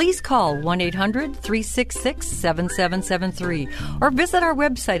 please call 1-800-366-7773 or visit our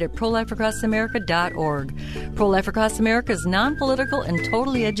website at prolifeacrossamerica.org. Pro-Life Across America is non-political and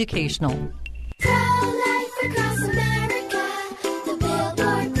totally educational. Pro-Life Across America, the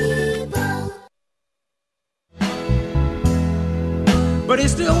Billboard people. But he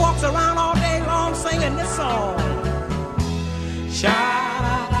still walks around all day long singing this song.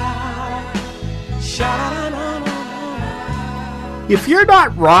 Sha-da-da, sha-da-da-da. If you're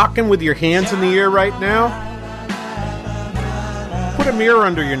not rocking with your hands in the air right now, put a mirror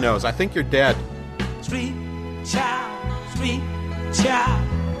under your nose. I think you're dead. Street child, street child.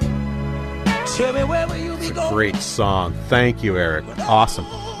 Tell me where will you be going? Great song. Thank you, Eric. Awesome.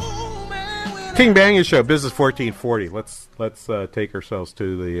 King Banyan Show, Business 1440. Let's take ourselves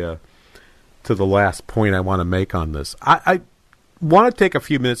to the last point I want to make on this. I want to take a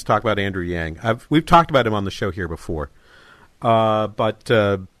few minutes to talk about Andrew Yang. We've talked about him on the show here before, but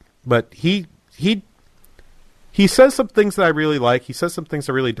he says some things that I really like. He says some things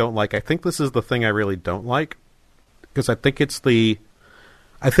I really don't like. I think this is the thing I really don't like because I think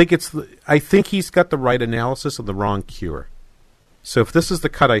he's got the right analysis and the wrong cure. So if this is the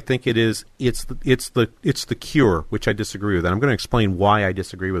cut, I think it is. It's the cure, which I disagree with. And I'm going to explain why I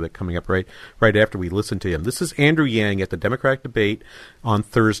disagree with it coming up right after we listen to him. This is Andrew Yang at the Democratic debate on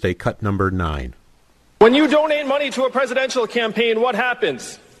Thursday, cut number 9. When you donate money to a presidential campaign, what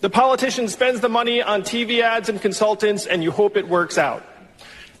happens? The politician spends the money on TV ads and consultants, and you hope it works out.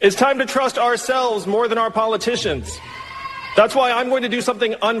 It's time to trust ourselves more than our politicians. That's why I'm going to do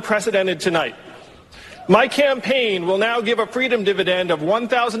something unprecedented tonight. My campaign will now give a freedom dividend of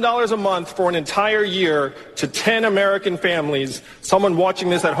 $1,000 a month for an entire year to 10 American families, someone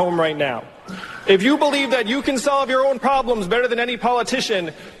watching this at home right now. If you believe that you can solve your own problems better than any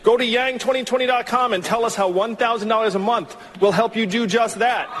politician, go to yang2020.com and tell us how $1,000 a month will help you do just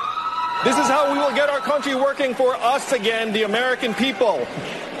that. This is how we will get our country working for us again, the American people.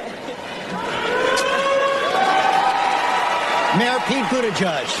 Mayor Pete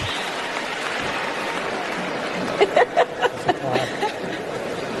Buttigieg.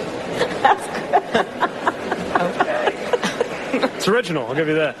 It's original, I'll give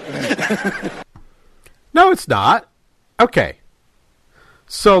you that. No, it's not. Okay.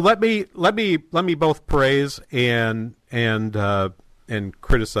 So let me both praise and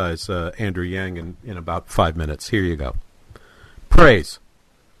criticize Andrew Yang in about 5 minutes. Here you go. Praise.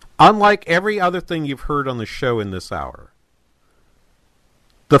 Unlike every other thing you've heard on the show in this hour,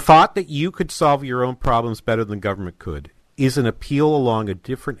 the thought that you could solve your own problems better than government could is an appeal along a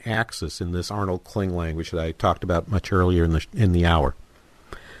different axis in this Arnold Kling language that I talked about much earlier in the hour.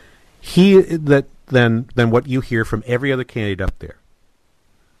 Than what you hear from every other candidate up there.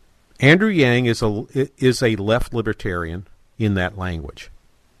 Andrew Yang is a left libertarian in that language.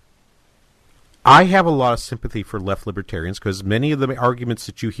 I have a lot of sympathy for left libertarians because many of the arguments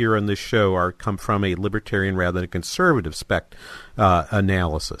that you hear on this show come from a libertarian rather than a conservative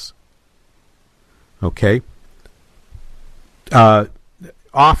analysis. Okay?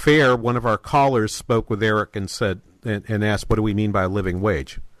 Off air, one of our callers spoke with Eric and said and asked, "What do we mean by a living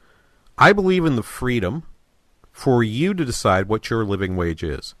wage?" I believe in the freedom for you to decide what your living wage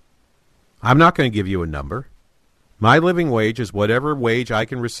is. I'm not going to give you a number. My living wage is whatever wage I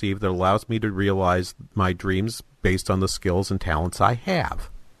can receive that allows me to realize my dreams based on the skills and talents I have.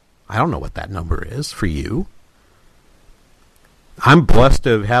 I don't know what that number is for you. I'm blessed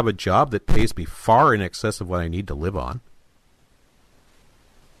to have a job that pays me far in excess of what I need to live on.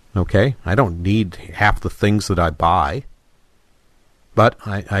 Okay? I don't need half the things that I buy. But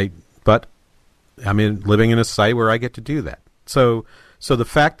I'm living in a site where I get to do that. So the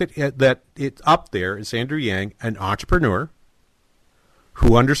fact that it's up there is Andrew Yang, an entrepreneur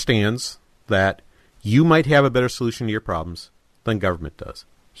who understands that you might have a better solution to your problems than government does.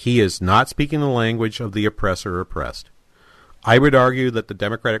 He is not speaking the language of the oppressor or oppressed. I would argue that the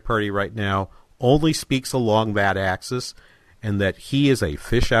Democratic Party right now only speaks along that axis, and that he is a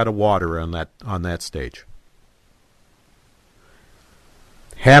fish out of water on that stage.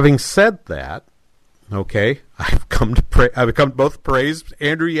 Having said that, okay, I've come to both praise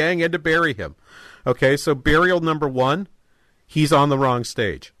Andrew Yang and to bury him. Okay, so burial number one, he's on the wrong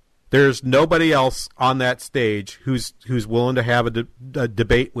stage. There's nobody else on that stage who's willing to have a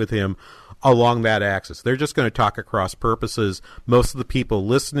debate with him along that axis. They're just going to talk across purposes. Most of the people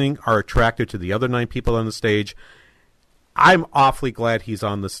listening are attracted to the other 9 people on the stage. I'm awfully glad he's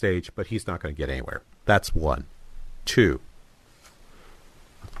on the stage, but he's not going to get anywhere. That's 1. 2.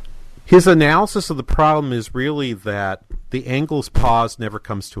 His analysis of the problem is really that the angle's pause never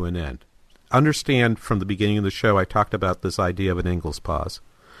comes to an end. Understand, from the beginning of the show, I talked about this idea of an angle's pause,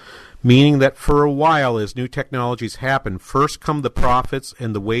 meaning that for a while, as new technologies happen, first come the profits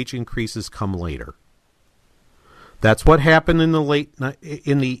and the wage increases come later. That's what happened in the late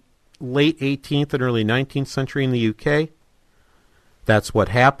 18th and early 19th century in the UK. That's what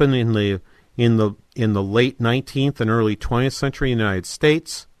happened in the late 19th and early 20th century in the United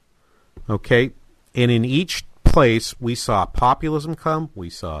States. Okay, and in each place we saw populism come. We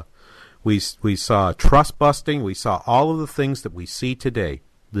saw trust busting. We saw all of the things that we see today.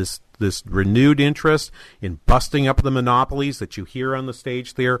 This renewed interest in busting up the monopolies that you hear on the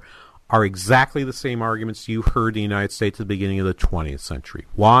stage there are exactly the same arguments you heard in the United States at the beginning of the 20th century.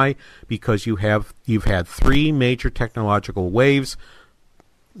 Why? Because you've had 3 major technological waves.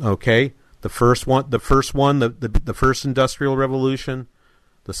 Okay, the first industrial revolution,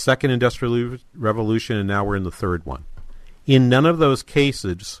 the second industrial revolution, and now we're in the third one. In none of those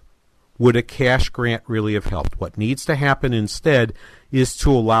cases would a cash grant really have helped. What needs to happen instead is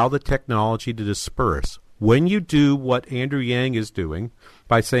to allow the technology to disperse. When you do what Andrew Yang is doing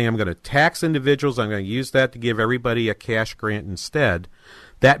by saying, I'm going to tax individuals, I'm going to use that to give everybody a cash grant instead,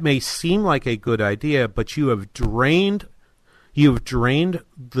 that may seem like a good idea, but you have drained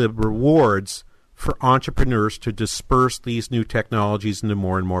the rewards for entrepreneurs to disperse these new technologies into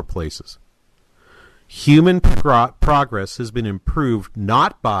more and more places. Human progress has been improved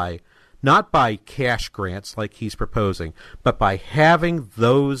not by cash grants like he's proposing, but by having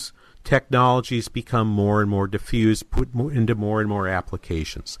those technologies become more and more diffused, put into more and more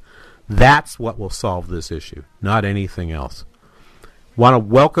applications. That's what will solve this issue, not anything else. Want to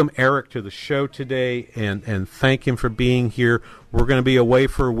welcome Eric to the show today and thank him for being here. We're going to be away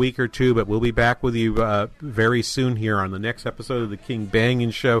for a week or two, but we'll be back with you very soon here on the next episode of the King Banyan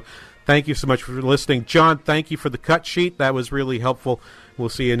Show. Thank you so much for listening. John, thank you for the cut sheet. That was really helpful. We'll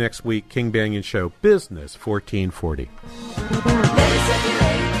see you next week. King Banyan Show, Business 1440.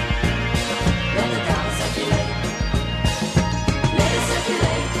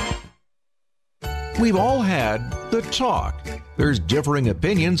 We've all had the talk. There's differing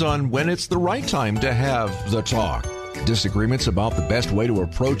opinions on when it's the right time to have the talk. Disagreements about the best way to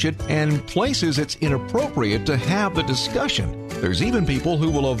approach it, and places it's inappropriate to have the discussion. There's even people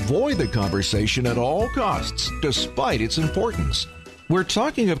who will avoid the conversation at all costs, despite its importance. We're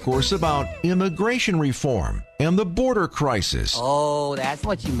talking, of course, about immigration reform and the border crisis. Oh, that's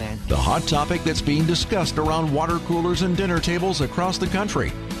what you meant. The hot topic that's being discussed around water coolers and dinner tables across the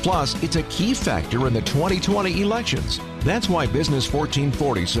country. Plus, it's a key factor in the 2020 elections. That's why Business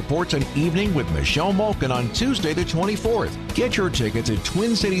 1440 supports an evening with Michelle Malkin on Tuesday the 24th. Get your tickets at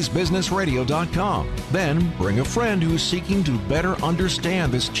TwinCitiesBusinessRadio.com. Then bring a friend who's seeking to better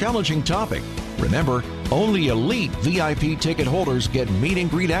understand this challenging topic. Remember, only elite VIP ticket holders get meet and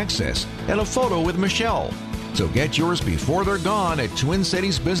greet access and a photo with Michelle. So get yours before they're gone at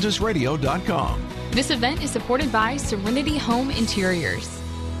TwinCitiesBusinessRadio.com. This event is supported by Serenity Home Interiors.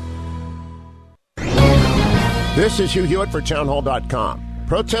 This is Hugh Hewitt for Townhall.com.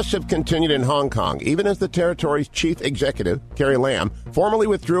 Protests have continued in Hong Kong, even as the territory's chief executive, Carrie Lam, formally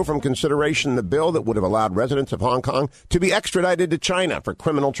withdrew from consideration the bill that would have allowed residents of Hong Kong to be extradited to China for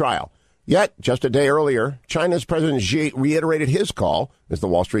criminal trial. Yet, just a day earlier, China's President Xi reiterated his call, as the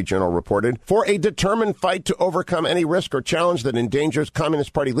Wall Street Journal reported, for a determined fight to overcome any risk or challenge that endangers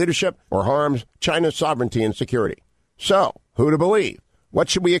Communist Party leadership or harms China's sovereignty and security. So, who to believe? What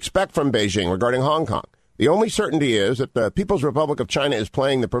should we expect from Beijing regarding Hong Kong? The only certainty is that the People's Republic of China is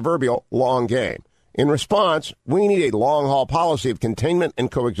playing the proverbial long game. In response, we need a long-haul policy of containment and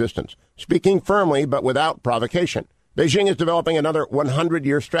coexistence, speaking firmly but without provocation. Beijing is developing another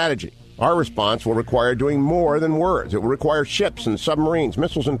 100-year strategy. Our response will require doing more than words. It will require ships and submarines,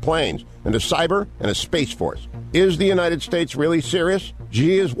 missiles and planes, and a cyber and a space force. Is the United States really serious?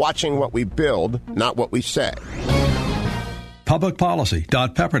 Xi is watching what we build, not what we say.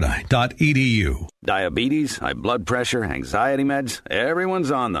 Publicpolicy.pepperdine.edu. Diabetes, high blood pressure, anxiety meds, everyone's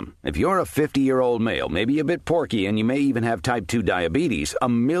on them. If you're a 50-year-old male, maybe a bit porky, and you may even have type 2 diabetes,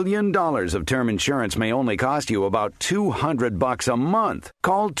 $1 million of term insurance may only cost you about $200 a month.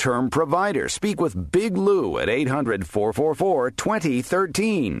 Call Term Provider. Speak with Big Lou at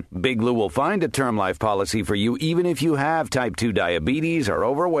 800-444-2013. Big Lou will find a term life policy for you even if you have type 2 diabetes, are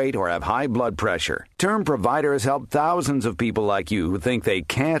overweight, or have high blood pressure. Term Provider has helped thousands of people like you who think they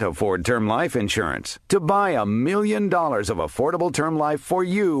can't afford term life insurance. To buy $1 million of affordable term life for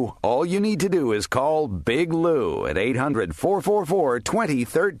you, all you need to do is call Big Lou at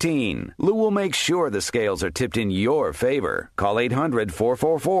 800-444-2013. Lou will make sure the scales are tipped in your favor. Call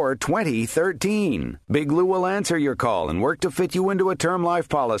 800-444-2013. Big Lou will answer your call and work to fit you into a term life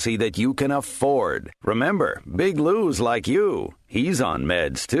policy that you can afford. Remember, Big Lou's like you. He's on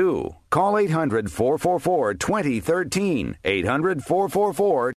meds, too. Call 800-444-2013.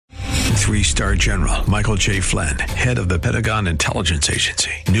 800-444-2013. 3-star General Michael J. Flynn, head of the Pentagon Intelligence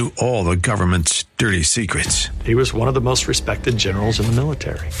Agency, knew all the government's dirty secrets. He was one of the most respected generals in the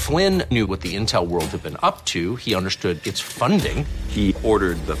military. Flynn knew what the intel world had been up to. He understood its funding. He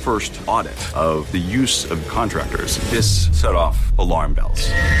ordered the first audit of the use of contractors. This set off alarm bells.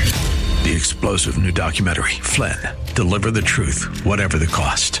 The explosive new documentary, Flynn, Deliver the Truth, Whatever the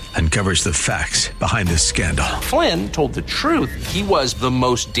Cost, uncovers the facts behind this scandal. Flynn told the truth. He was the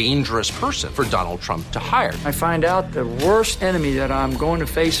most dangerous person for Donald Trump to hire. I find out the worst enemy that I'm going to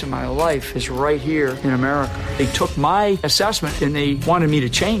face in my life is right here in America. They took my assessment and they wanted me to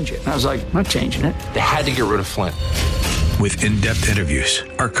change it. And I was like, I'm not changing it. They had to get rid of Flynn. With in-depth interviews,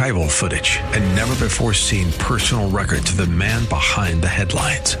 archival footage, and never-before-seen personal records of the man behind the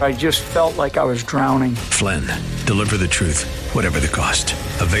headlines. I just felt like I was drowning. Flynn, Deliver the Truth, Whatever the Cost.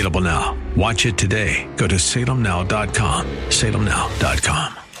 Available now. Watch it today. Go to salemnow.com.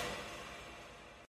 salemnow.com.